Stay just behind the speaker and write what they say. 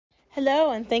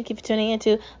Hello, and thank you for tuning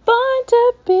into Born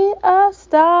to Be a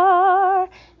Star.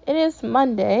 It is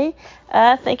Monday.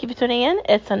 Thank you for tuning in.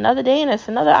 It's another day, and it's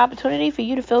another opportunity for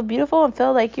you to feel beautiful and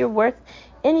feel like you're worth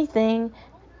anything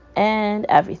and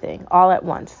everything all at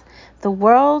once. The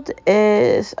world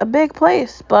is a big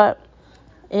place, but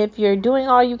if you're doing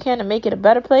all you can to make it a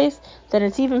better place, then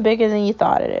it's even bigger than you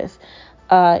thought it is.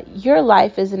 Your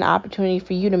life is an opportunity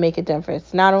for you to make a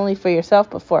difference, not only for yourself,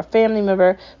 but for a family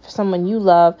member, for someone you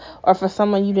love, or for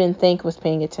someone you didn't think was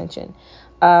paying attention.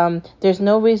 There's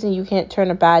no reason you can't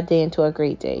turn a bad day into a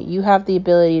great day. You have the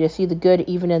ability to see the good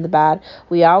even in the bad.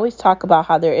 We always talk about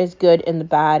how there is good in the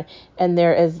bad, and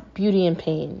there is beauty in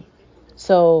pain.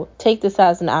 So take this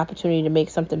as an opportunity to make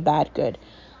something bad good.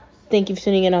 Thank you for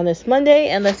tuning in on this Monday,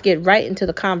 and let's get right into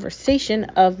the conversation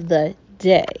of the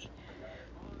day.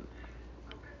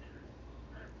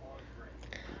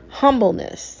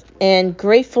 Humbleness and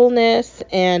gratefulness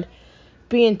and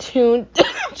being tuned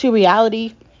to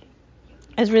reality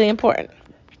is really important.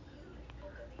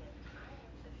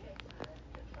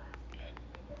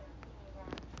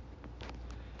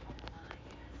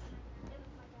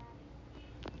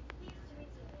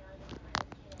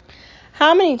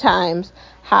 How many times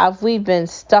have we been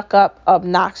stuck up,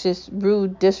 obnoxious,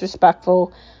 rude,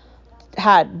 disrespectful,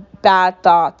 had bad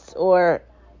thoughts, or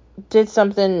did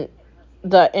something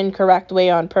the incorrect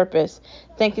way on purpose,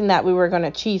 thinking that we were going to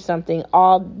achieve something,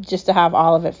 all just to have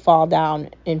all of it fall down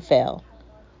and fail?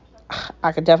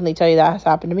 I could definitely tell you that has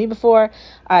happened to me before.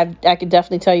 I could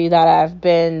definitely tell you that I've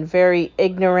been very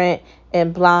ignorant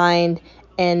and blind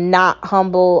and not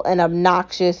humble and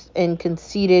obnoxious and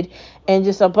conceited and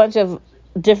just a bunch of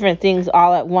different things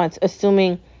all at once,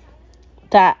 assuming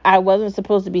that I wasn't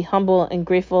supposed to be humble and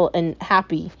grateful and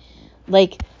happy.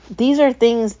 Like, these are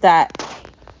things that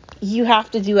you have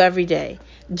to do every day.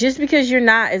 Just because you're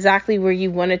not exactly where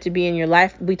you wanted to be in your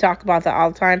life, we talk about that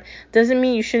all the time, doesn't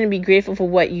mean you shouldn't be grateful for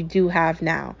what you do have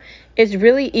now. It's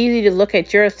really easy to look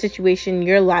at your situation,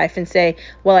 your life, and say,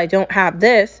 well, I don't have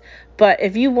this. But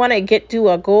if you want to get to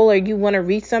a goal or you want to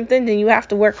reach something, then you have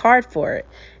to work hard for it.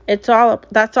 That's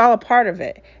all a part of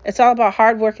it. It's all about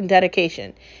hard work and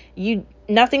dedication.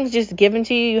 Nothing's just given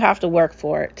to you. You have to work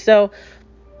for it. So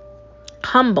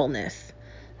humbleness.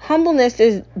 Humbleness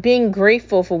is being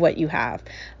grateful for what you have.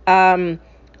 I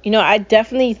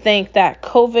definitely think that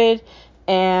COVID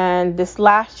and this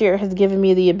last year has given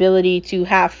me the ability to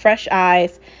have fresh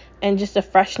eyes and just a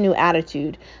fresh new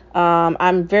attitude.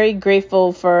 I'm very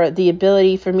grateful for the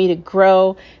ability for me to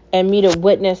grow and me to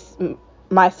witness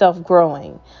myself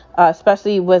growing,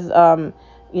 especially with, a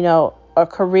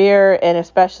career, and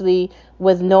especially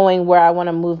with knowing where I want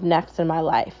to move next in my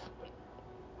life.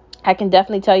 I can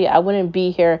definitely tell you I wouldn't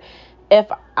be here if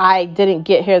I didn't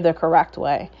get here the correct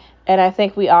way. And I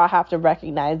think we all have to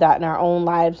recognize that in our own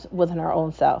lives, within our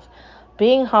own self.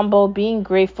 Being humble, being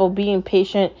grateful, being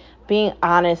patient, being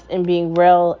honest, and being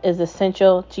real is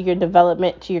essential to your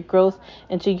development, to your growth,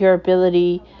 and to your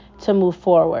ability to move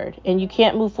forward. And you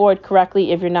can't move forward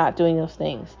correctly if you're not doing those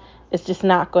things. It's just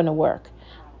not going to work.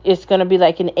 It's going to be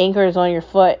like an anchor is on your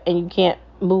foot and you can't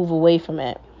move away from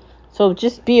it. So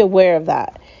just be aware of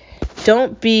that.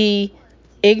 Don't be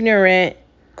ignorant,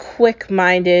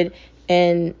 quick-minded,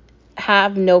 and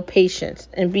have no patience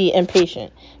and be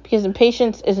impatient, because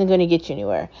impatience isn't going to get you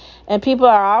anywhere. And people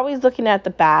are always looking at the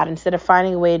bad instead of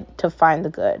finding a way to find the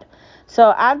good.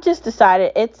 So I've just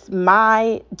decided it's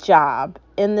my job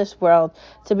in this world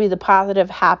to be the positive,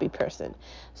 happy person.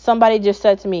 Somebody just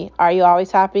said to me, "Are you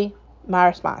always happy?" My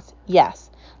response,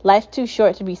 yes. Life's too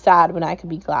short to be sad when I could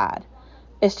be glad.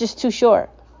 It's just too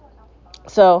short.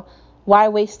 So why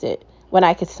waste it when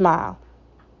I could smile?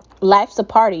 Life's a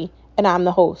party and I'm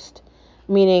the host,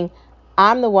 meaning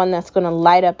I'm the one that's going to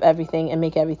light up everything and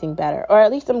make everything better, or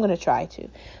at least I'm going to try to.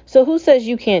 So who says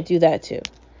you can't do that too?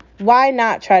 Why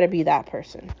not try to be that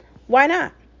person? Why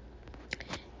not?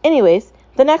 Anyways,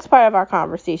 the next part of our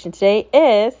conversation today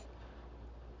is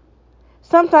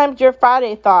sometimes your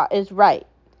Friday thought is right.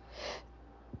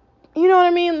 You know what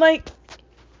I mean? Like,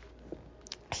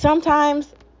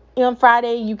 sometimes, on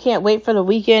Friday, you can't wait for the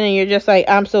weekend and you're just like,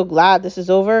 I'm so glad this is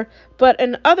over. But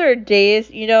in other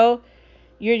days, you're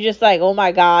just like, oh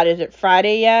my God, is it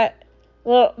Friday yet?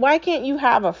 Well, why can't you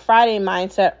have a Friday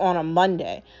mindset on a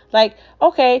Monday? Like,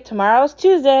 okay, tomorrow's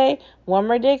Tuesday, one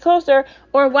more day closer.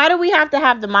 Or why do we have to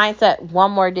have the mindset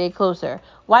one more day closer?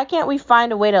 Why can't we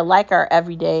find a way to like our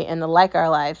everyday and to like our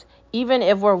lives? Even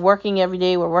if we're working every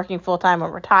day, we're working full time,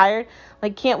 or we're tired.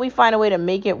 Like, can't we find a way to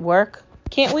make it work?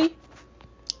 Can't we?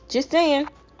 Just saying.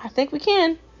 I think we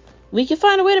can. We can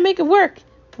find a way to make it work.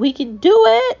 We can do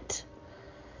it.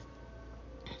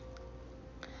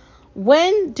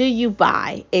 When do you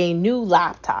buy a new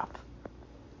laptop?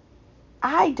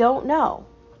 I don't know.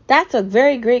 That's a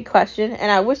very great question,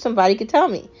 and I wish somebody could tell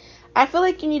me. I feel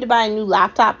like you need to buy a new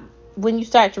laptop when you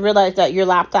start to realize that your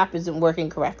laptop isn't working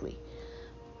correctly.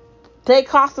 They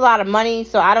cost a lot of money,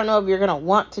 so I don't know if you're going to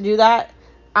want to do that.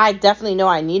 I definitely know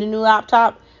I need a new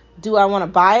laptop. Do I want to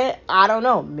buy it? I don't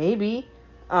know. Maybe.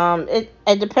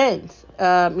 It depends.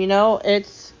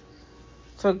 It's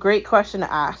a great question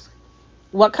to ask.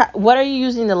 What are you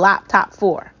using the laptop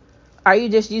for? Are you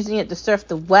just using it to surf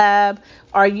the web?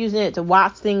 Are you using it to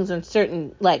watch things on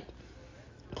certain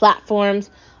platforms?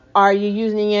 Are you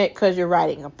using it because you're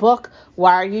writing a book?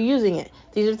 Why are you using it?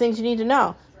 These are things you need to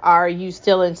know. Are you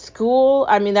still in school?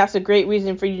 I mean, that's a great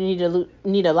reason for you to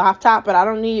need a laptop, but I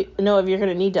don't know if you're going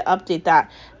to need to update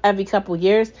that every couple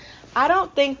years. I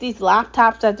don't think these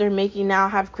laptops that they're making now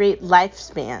have great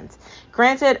lifespans.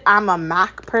 Granted, I'm a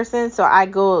Mac person, so I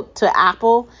go to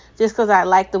Apple just because I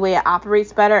like the way it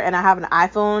operates better, and I have an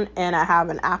iPhone, and I have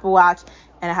an Apple Watch,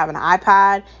 and I have an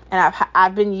iPad, and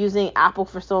I've been using Apple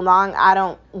for so long. I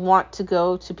don't want to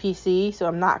go to PC, so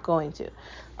I'm not going to.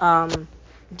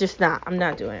 Just not. I'm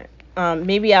not doing it.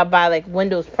 Maybe I'll buy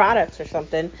Windows products or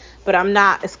something, but I'm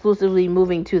not exclusively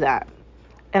moving to that.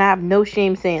 And I have no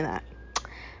shame saying that.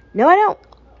 No, I don't.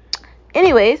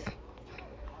 Anyways,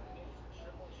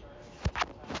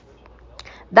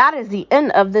 that is the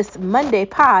end of this Monday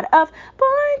pod of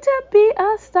Born to Be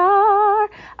a Star.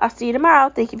 I'll see you tomorrow.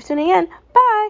 Thank you for tuning in. Bye.